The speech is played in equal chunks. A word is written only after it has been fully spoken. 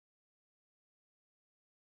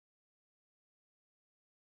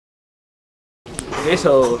Okay,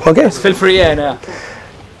 so feel free and.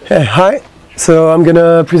 Hi. So I'm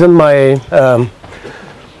gonna present my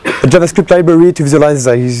JavaScript library to visualize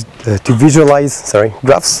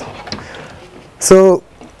graphs. So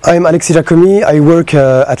I'm Alexis Jacomy. I work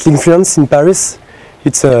at Linkfluence in Paris.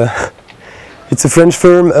 It's a French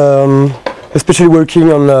firm, especially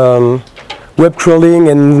working on web crawling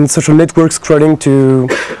and social networks crawling to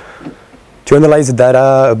analyze the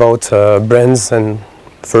data about brands and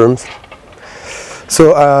firms.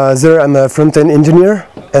 So there I'm a front-end engineer,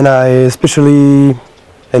 and I especially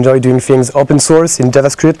enjoy doing things open source in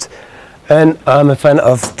JavaScript, and I'm a fan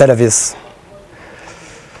of database.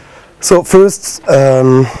 So first,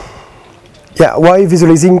 why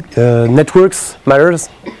visualizing networks matters.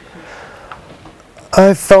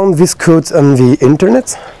 I found this code on the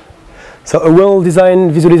internet. So a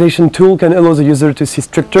well-designed visualization tool can allow the user to see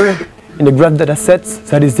structure in a graph dataset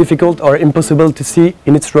that is difficult or impossible to see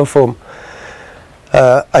in its raw form.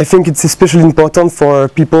 I think it's especially important for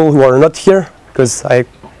people who are not here, because I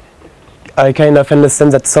kind of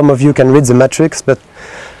understand that some of you can read the matrix, but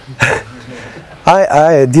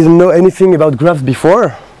I didn't know anything about graphs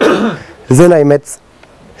before. Then I met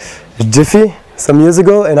Jeffy some years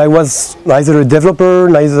ago, and I was neither a developer,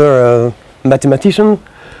 neither a mathematician,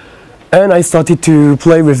 and I started to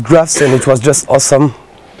play with graphs, and it was just awesome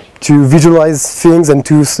to visualize things and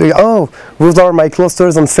to say, oh, those are my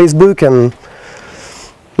clusters on Facebook. And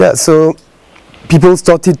yeah, so people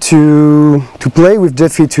started to play with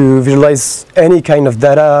Jeffy to visualize any kind of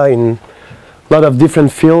data in a lot of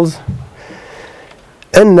different fields.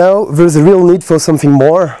 And now there's a real need for something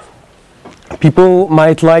more. People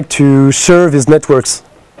might like to share these networks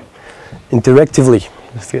interactively,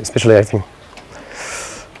 especially I think.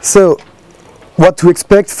 So, what to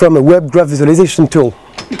expect from a web graph visualization tool?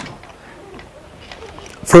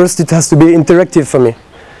 First, it has to be interactive for me,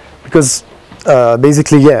 because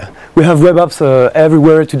basically, we have web apps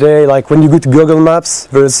everywhere today. Like when you go to Google Maps,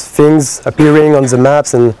 there's things appearing on the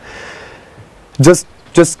maps, and just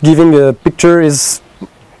giving a picture is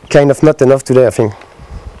kind of not enough today, I think.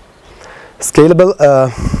 Scalable,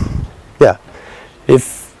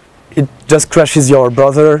 if it just crashes your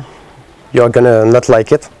browser, you're gonna not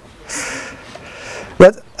like it.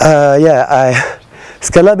 But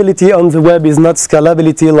scalability on the web is not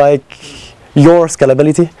scalability like your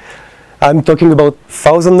scalability. I'm talking about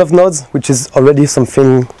thousands of nodes, which is already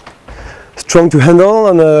something strong to handle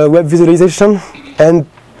on a web visualization, and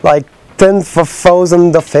like tens of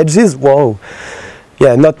thousands of edges. Whoa,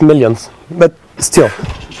 yeah, not millions, but still,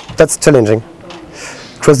 that's challenging.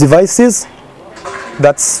 Cross devices,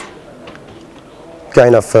 that's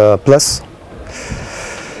kind of a plus.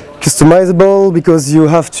 Customizable, because you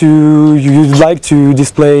like to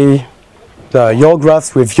display your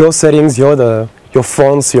graphs with your settings, your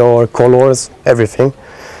fonts, your colors, everything.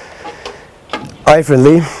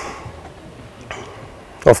 Eye-friendly,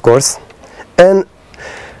 of course, and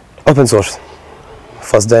open source,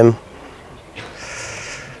 FOSDEM.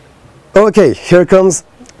 Okay, here comes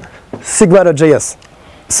sigma.js.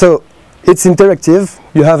 So it's interactive.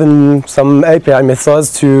 You have some API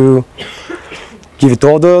methods to give it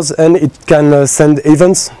orders, and it can send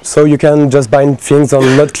events, so you can just bind things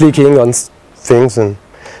on not clicking on things, and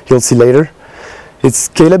you'll see later. It's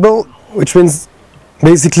scalable, which means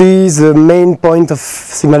basically the main point of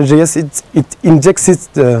sigma.js, it injects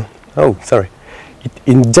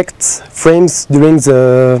frames during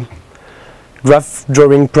the graph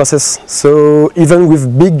drawing process. So even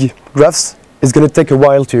with big graphs, it's going to take a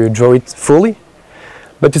while to draw it fully,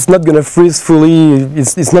 but it's not going to freeze fully.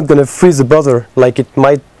 It's not going to freeze the browser like it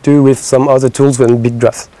might do with some other tools when big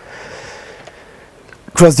graphs.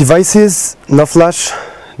 Cross devices, no flash,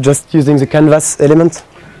 just using the canvas element.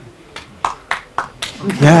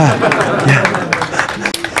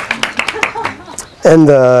 And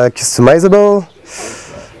customizable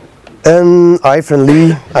and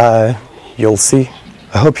eye-friendly. You'll see.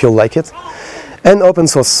 I hope you'll like it. And open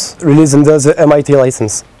source, released under the MIT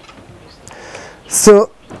license. So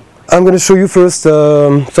I'm going to show you first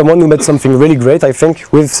someone who made something really great, I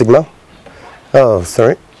think, with Sigma. Oh,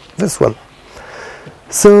 sorry, this one.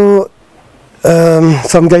 So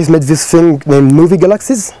some guys made this thing named movie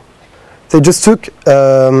galaxies. They just took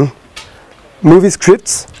movie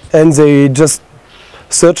scripts and they just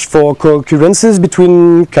searched for co-occurrences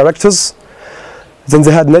between characters. Then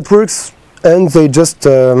they had networks and they just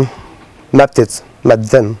mapped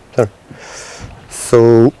them. Sorry.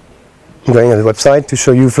 So I'm going to the website to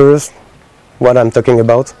show you first what I'm talking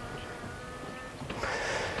about.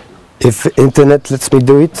 If internet lets me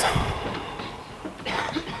do it.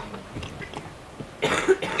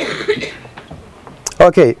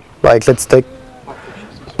 Okay, like let's take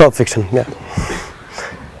Pulp Fiction, yeah.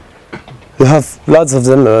 You have lots of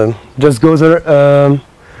them. Just go there.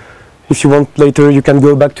 If you want later, you can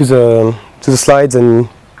go back to the slides and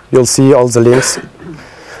you'll see all the links.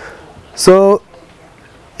 So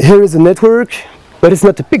here is a network, but it's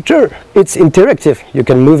not a picture. It's interactive. You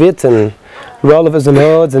can move it and roll over the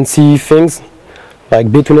nodes and see things like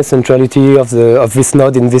betweenness centrality of this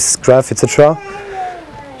node in this graph, etc.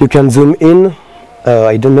 You can zoom in.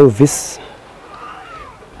 I don't know this.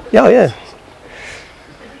 Yeah.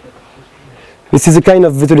 This is the kind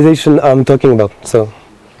of visualization I'm talking about. So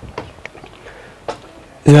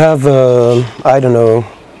you have, I don't know,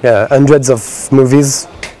 hundreds of movies,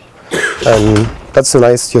 and that's a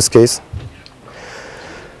nice use case.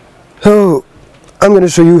 So I'm going to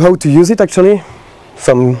show you how to use it actually,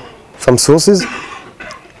 some sources.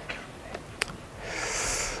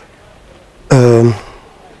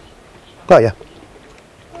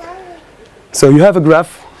 So you have a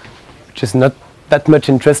graph, which is not that much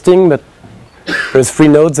interesting, but there's 3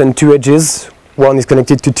 nodes and 2 edges. One is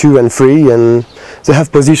connected to 2 and 3, and they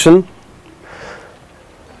have position.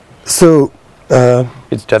 So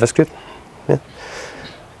it's JavaScript. Yeah.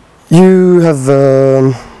 You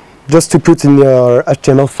have just to put in your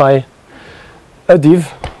HTML file a div,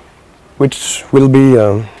 which will be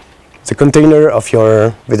the container of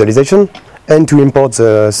your visualization, and to import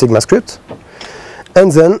the Sigma script.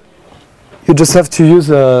 And then you just have to use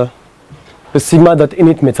the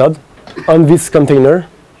sigma.init method on this container.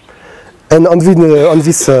 And on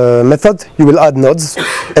this method, you will add nodes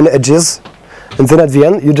and edges. And then at the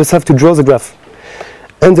end, you just have to draw the graph.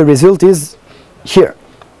 And the result is here.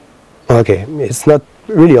 Okay, it's not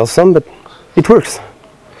really awesome, but it works.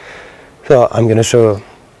 So I'm going to show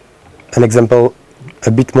an example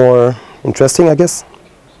a bit more interesting, I guess.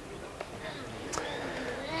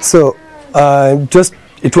 So I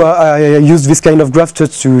used this kind of graph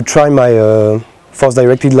just to try my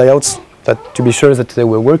force-directed layouts, to be sure that they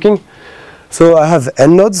were working. So I have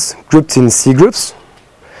n nodes grouped in C groups,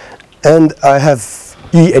 and I have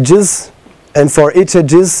E edges, and for each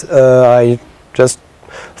edges I just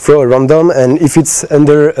throw a random, and if it's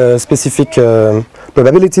under a specific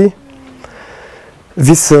probability,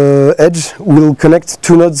 this edge will connect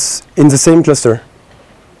 2 nodes in the same cluster.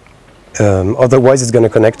 Otherwise, it's going to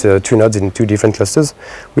connect 2 nodes in 2 different clusters,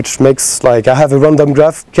 which makes like I have a random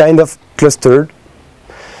graph kind of clustered.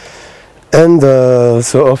 And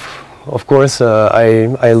so of course,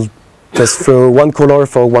 I'll just throw one color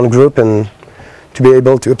for one group and to be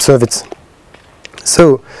able to observe it.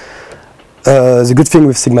 So the good thing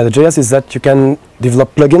with sigma.js is that you can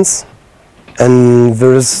develop plugins, and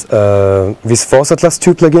there's this Force Atlas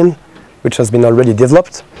 2 plugin, which has been already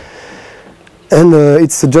developed. And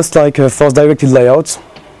it's just like a force-directed layout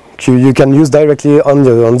you can use directly on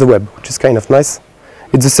the web, which is kind of nice.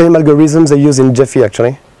 It's the same algorithm they use in Gephi,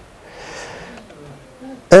 actually.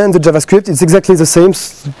 And the JavaScript, it's exactly the same,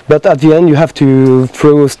 but at the end you have to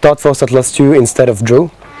throw start Force Atlas 2 instead of draw.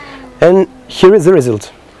 And here is the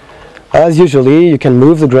result. As usually, you can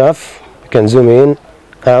move the graph, you can zoom in,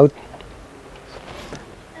 out.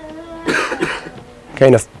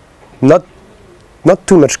 Kind of not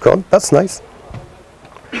too much code, that's nice.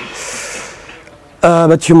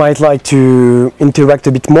 But you might like to interact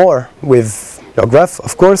a bit more with your graph,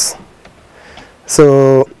 of course.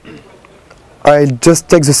 So I just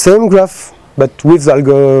take the same graph, but with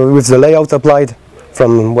the layout applied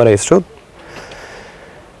from what I showed.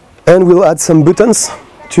 And we'll add some buttons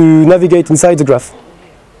to navigate inside the graph.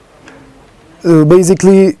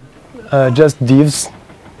 Basically, just divs.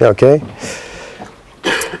 Okay.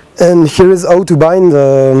 And here is how to bind.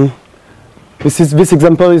 This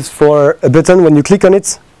example is for a button. When you click on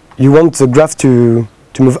it, you want the graph to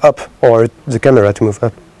move up, or the camera to move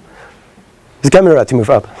up. The camera to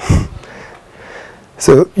move up.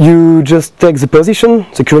 So you just take the position,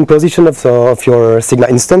 the current position of your Sigma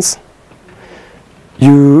instance.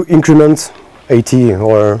 You increment 80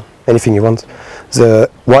 or anything you want. The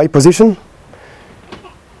Y position.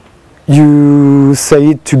 You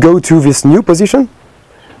say to go to this new position.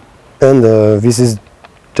 And this is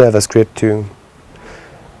JavaScript too.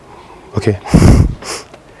 Okay.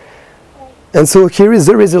 And so here is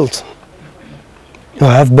the result.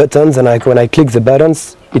 I have buttons, and when I click the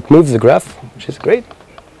buttons, it moves the graph, which is great.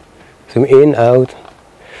 Zoom in, out.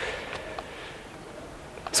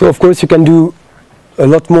 So of course you can do a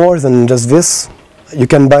lot more than just this. You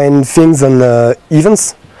can bind things on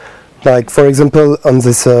events. Like for example on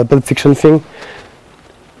this Pulp Fiction thing,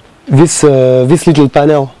 this little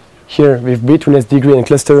panel here with betweenness degree and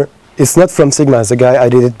cluster is not from Sigma. The guy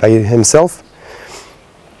added it by himself.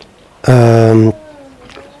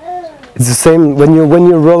 It's It's the same when you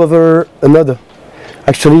roll over a node.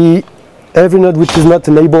 Actually, every node which is not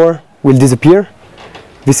a neighbor will disappear.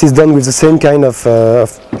 This is done with the same kind of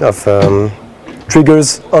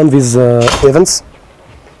triggers on these events.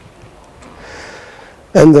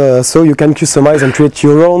 And so you can customize and create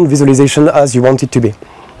your own visualization as you want it to be.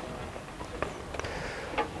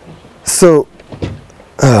 So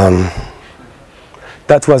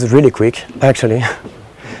that was really quick, actually.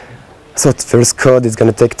 So first code is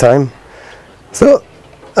going to take time. So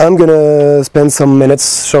I'm going to spend some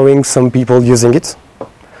minutes showing some people using it.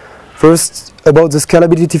 First, about the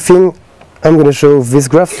scalability thing, I'm going to show this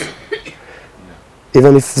graph.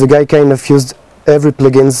 Even if the guy kind of used every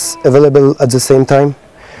plugins available at the same time,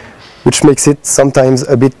 which makes it sometimes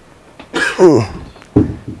a bit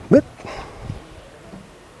but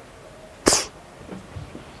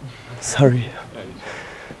sorry.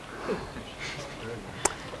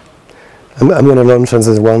 I'm going to launch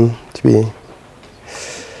another one to be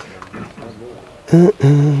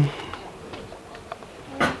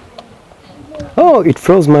oh, it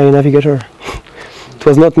froze my navigator. It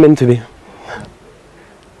was not meant to be.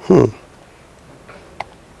 How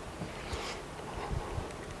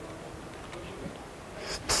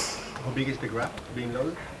big is the graph being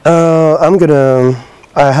loaded?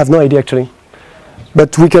 I have no idea actually.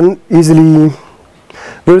 But we can easily,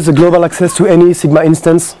 there is a global access to any Sigma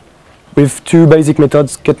instance with two basic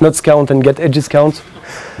methods, get nodes count and get edges count.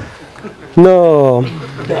 No,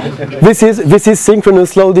 this is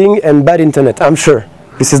synchronous loading and bad internet, I'm sure.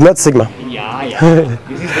 This is not Sigma. Yeah.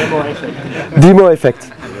 This is demo effect. Demo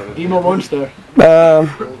effect. Demo monster.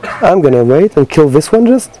 I'm gonna wait and kill this one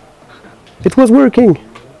just. It was working.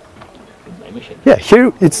 Yeah,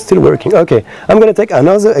 here it's still working. Okay, I'm gonna take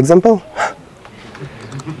another example.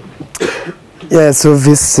 Yeah, so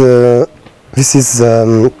this is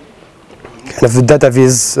kind of the data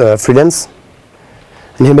viz freelance,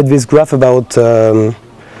 and he made this graph about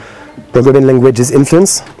programming languages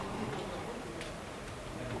influence.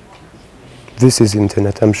 This is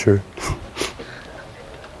internet, I'm sure.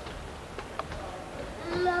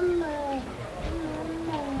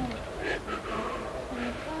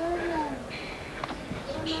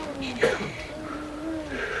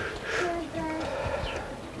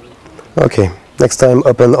 Okay, next time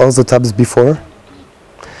open all the tabs before.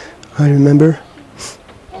 I remember.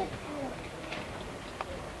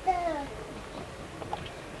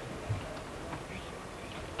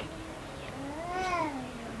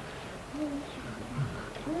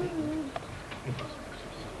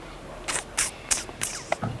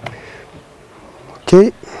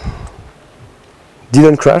 Okay.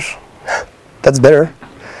 Didn't crash. That's better.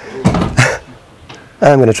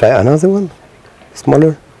 I'm gonna try another one.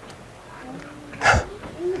 Smaller.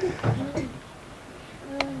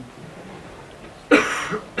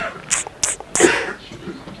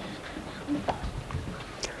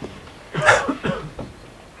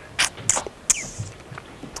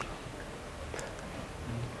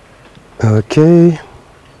 Okay.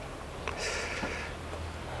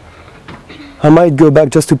 I might go back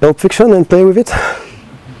just to Pulp Fiction and play with it.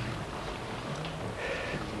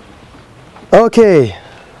 Okay.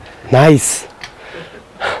 Nice.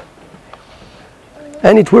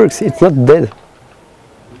 And it works, it's not dead.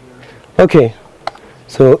 Okay.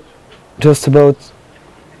 So, just about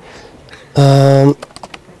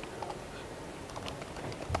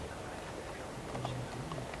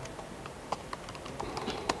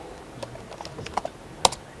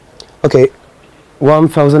okay,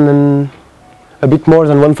 1,000 and a bit more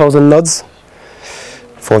than 1,000 nodes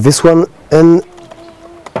for this one, and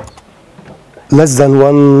less than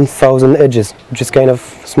 1,000 edges, which is kind of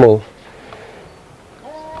small.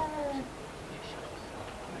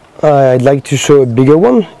 I'd like to show a bigger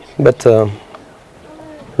one, but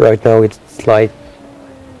right now it's like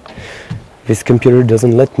this computer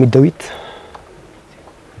doesn't let me do it.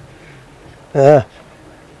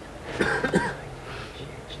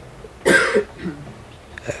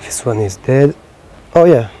 This one is dead. Oh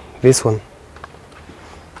yeah, this one.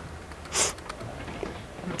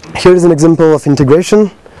 Here is an example of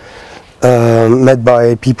integration made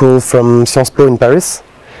by people from Sciences Po in Paris.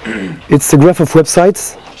 It's a graph of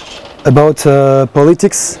websites about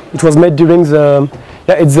politics. It was made during the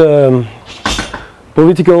it's a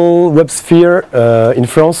political web sphere in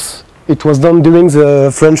France. It was done during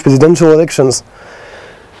the French presidential elections.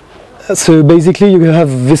 So basically, you have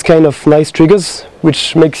this kind of nice triggers,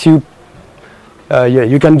 which makes you,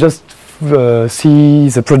 you can just see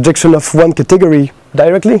the projection of one category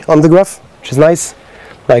directly on the graph, which is nice.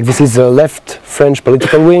 Like this is the left French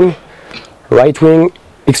political wing, right wing,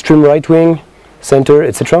 extreme right wing, center,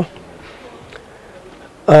 etc.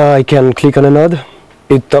 I can click on a node.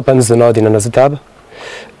 It opens the node in another tab.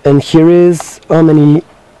 And here is how many...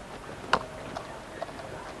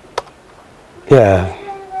 Yeah,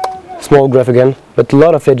 small graph again, but a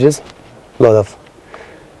lot of edges. A lot of...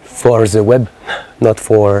 For the web, not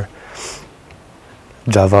for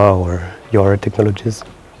Java or your technologies.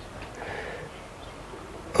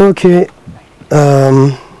 Okay. Do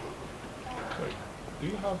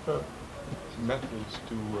you have methods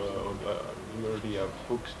to, you already have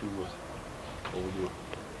hooks to, or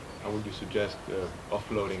how would you suggest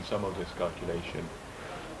offloading some of this calculation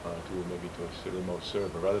to maybe to a remote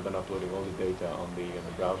server rather than uploading all the data on the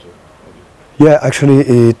browser? Maybe? Yeah, actually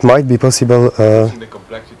it might be possible. Reducing the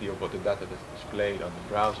complexity of what the data is displayed on the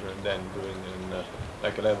browser and then doing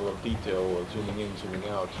like a level of detail, zooming in, zooming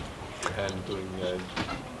out, and doing...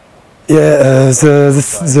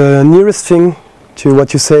 the nearest thing to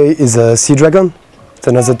what you say is C-Dragon. It's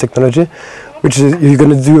another technology, which is you're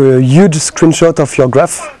going to do a huge screenshot of your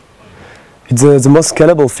graph. It's the most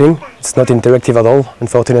scalable thing. It's not interactive at all,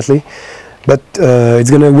 unfortunately, but it's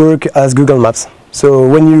going to work as Google Maps. So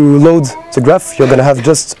when you load the graph, you're going to have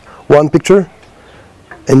just one picture,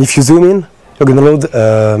 and if you zoom in, you're going to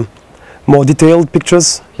load more detailed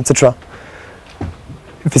pictures, etc.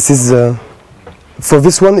 This is for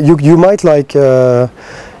this one, you might like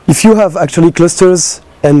if you have actually clusters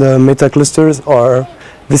and meta clusters or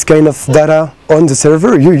this kind of data on the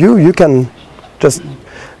server, you can just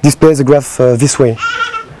display the graph this way.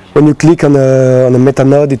 When you click on a meta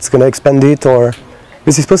node, it's going to expand it, or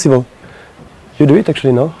this is possible. You do it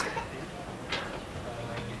actually, no?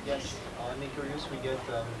 Yes, on Curious we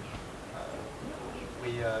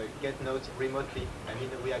get nodes remotely. I mean,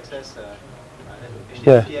 we access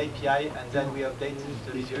HTTP API and then we update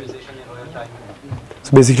the visualization in real time.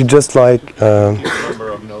 So basically just like... keep the number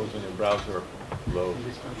of nodes in your browser low and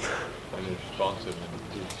responsive and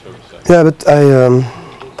do server side. Yeah, but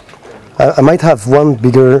I might have one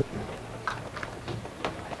bigger...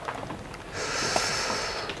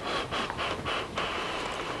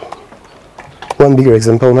 One bigger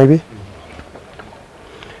example, maybe,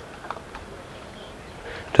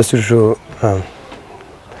 just to show.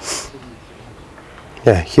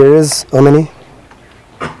 Yeah, here is how many?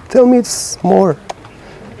 Tell me it's more.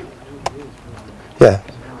 Yeah,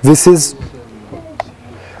 this is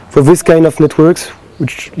for this kind of networks,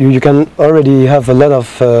 which you can already have a lot of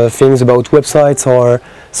things about websites or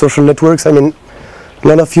social networks. I mean, a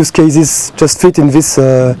lot of use cases just fit in this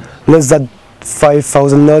less than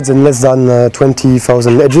 5,000 nodes and less than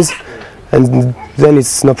 20,000 edges, and then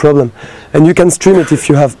it's no problem. And you can stream it if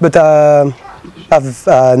you have, but I've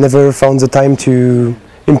never found the time to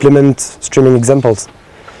implement streaming examples.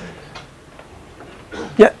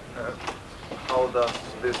 Yeah? How does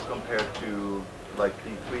this compare to like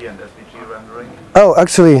D3 and SVG rendering? Oh,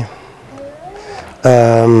 actually,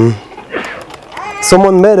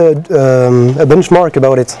 someone made a benchmark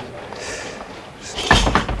about it.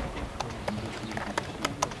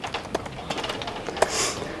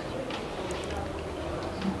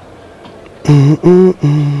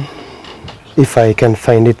 If I can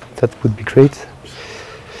find it, that would be great.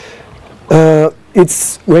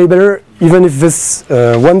 It's way better, even if this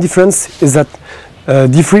one difference is that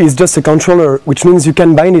D3 is just a controller, which means you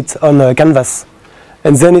can bind it on a canvas,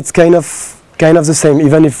 and then it's kind of the same.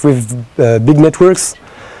 Even if with big networks,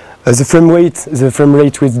 the frame rate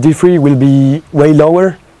with D3 will be way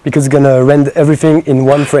lower because it's gonna render everything in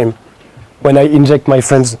one frame. When I inject my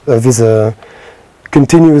frames with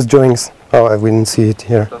continuous drawings. Oh, I wouldn't see it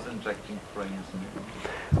here. Does injecting frames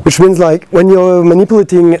mean? Which means like when you're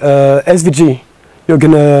manipulating SVG, you're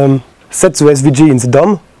gonna set the SVG in the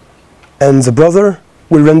DOM, and the browser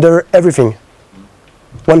will render everything,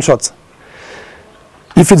 one shot.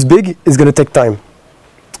 If it's big, it's gonna take time.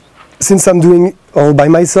 Since I'm doing all by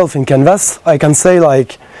myself in Canvas, I can say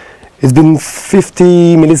like, it's been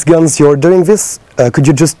 50 milliseconds you're doing this, could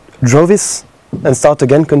you just draw this and start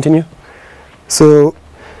again, continue? So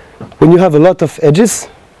when you have a lot of edges,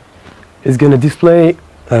 it's going to display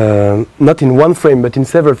not in one frame, but in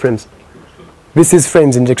several frames. This is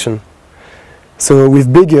frames injection. So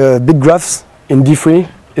with big graphs in D3,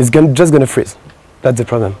 it's just going to freeze. That's the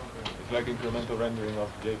problem. It's like incremental rendering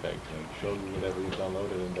of JPEG, like show you whatever you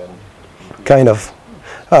downloaded and then... Kind of.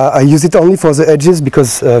 I use it only for the edges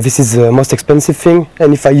because this is the most expensive thing,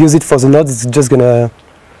 and if I use it for the nodes, it's just going to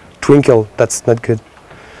twinkle. That's not good.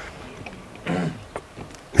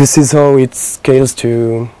 This is how it scales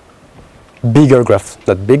to bigger graphs,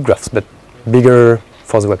 not big graphs, but bigger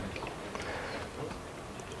for the web.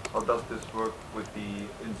 How does this work with the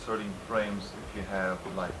inserting frames if you have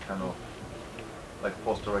like kind of like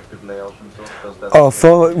force-directed layout and so? Does that Oh,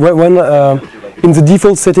 for when in the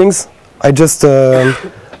default settings, I just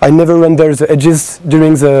I never render the edges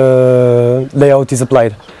during the layout is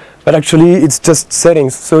applied. But actually, it's just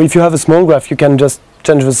settings. So if you have a small graph, you can just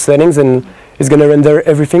change the settings and it's going to render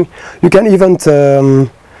everything. You can even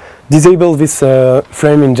disable this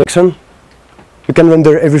frame injection. You can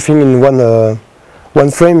render everything in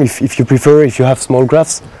one frame if you prefer, if you have small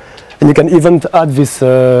graphs. And you can even add this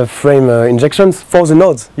frame injections for the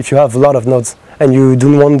nodes, if you have a lot of nodes and you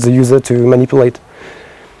don't want the user to manipulate.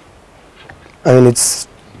 I mean, it's,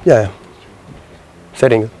 yeah,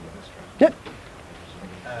 setting. Yeah.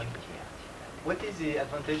 What is the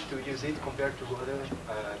advantage to use it compared to other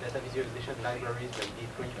data visualization libraries like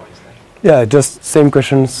D3, for instance? Yeah, just same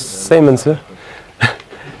question, same answer.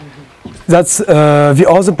 That's the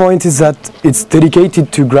other point is that it's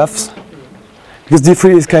dedicated to graphs, because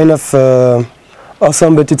D3 is kind of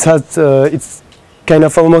awesome, but it's kind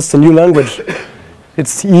of almost a new language.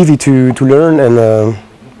 It's easy to learn, and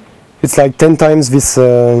it's like 10 times this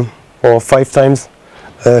or 5 times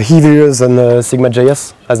heavier than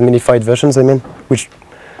sigma.js as minified versions. I mean, which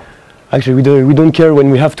actually we don't care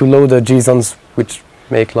when we have to load JSONs, which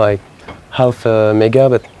make like half mega,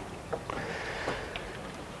 but.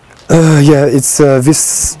 Yeah, it's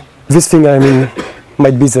this thing. I mean,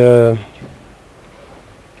 might be the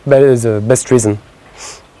best reason.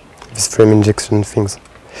 This frame injection things.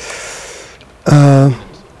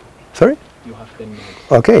 Sorry? You have 10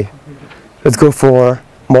 minutes. Okay, let's go for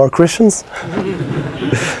more questions.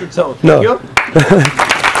 So, No. thank you.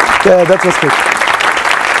 Yeah, that was quick.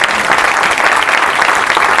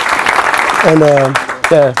 And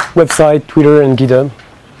yeah, website, Twitter, and GitHub,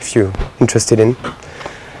 if you're interested in.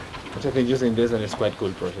 I've been using this and it's quite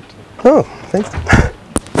cool project. Oh, thanks.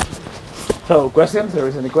 So, questions? There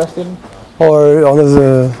is any question? Or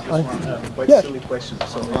another. Quite Yeah. silly question.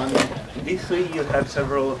 So on D3 you have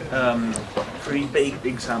several pre-baked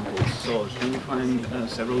examples. So can you find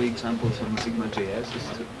several examples on sigma.js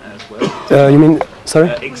as well? You mean, sorry?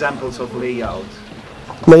 Examples of layout.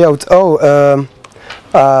 Layout. Oh,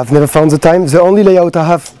 I've never found the time. The only layout I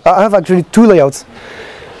have actually 2 layouts.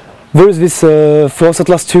 There's this Force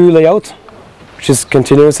Atlas 2 layout, which is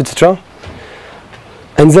continuous, etc.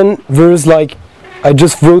 And then there's like, I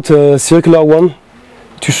just wrote a circular one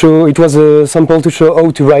to show, it was a sample to show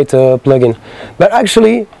how to write a plugin. But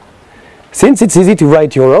actually, since it's easy to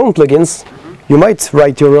write your own plugins, you might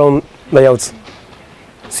write your own layouts.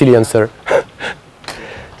 Silly answer.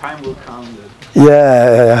 Time will come.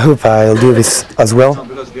 Yeah, I hope I'll do this as well. No,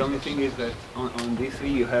 because the only thing is that on D3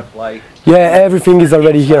 you have like... Yeah, everything is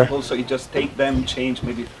already here. So you just take them, change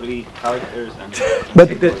maybe 3 characters and... But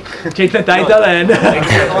Change the title and...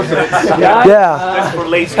 yeah, that's for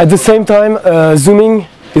lazy. at the same time, zooming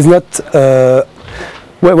is not...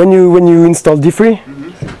 when you install D3,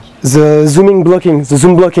 the zoom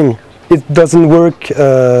blocking, it doesn't work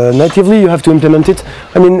natively, you have to implement it.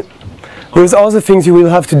 I mean, there's other things you will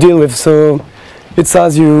have to deal with, so it's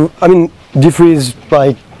as you... I mean, D3 is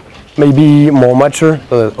like maybe more mature,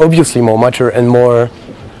 obviously more mature and more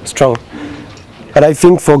strong. And I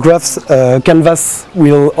think for graphs, Canvas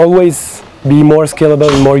will always be more scalable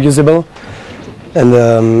and more usable.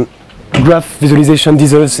 And graph visualization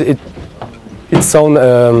deserves its own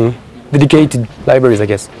dedicated libraries, I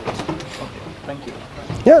guess. Thank you.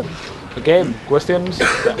 Yeah. Okay, questions?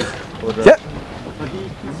 Yeah. Have you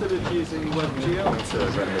considered using WebGL to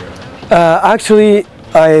render? Actually,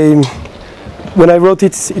 when I wrote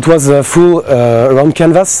it, it was full around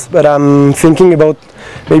Canvas, but I'm thinking about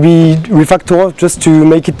maybe refactor just to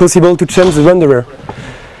make it possible to change the renderer.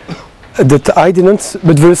 That I didn't,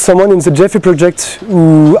 but there's someone in the Jeffrey project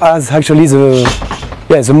who has actually the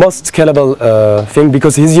most scalable thing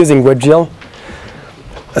because he's using WebGL.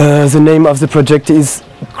 The name of the project is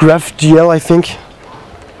GraphGL, I think.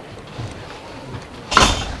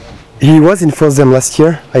 He was in FOSDEM last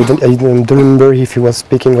year. I don't remember if he was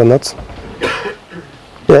speaking or not.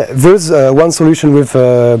 Yeah, there's one solution with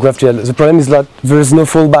GraphGL. The problem is that there's no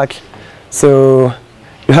fallback, so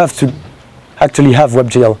you have to actually have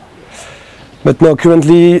WebGL. But no,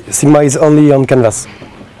 currently Sigma is only on Canvas.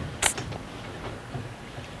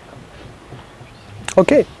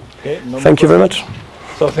 Okay. Okay, no Thank you very much.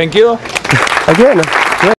 So thank you. Again.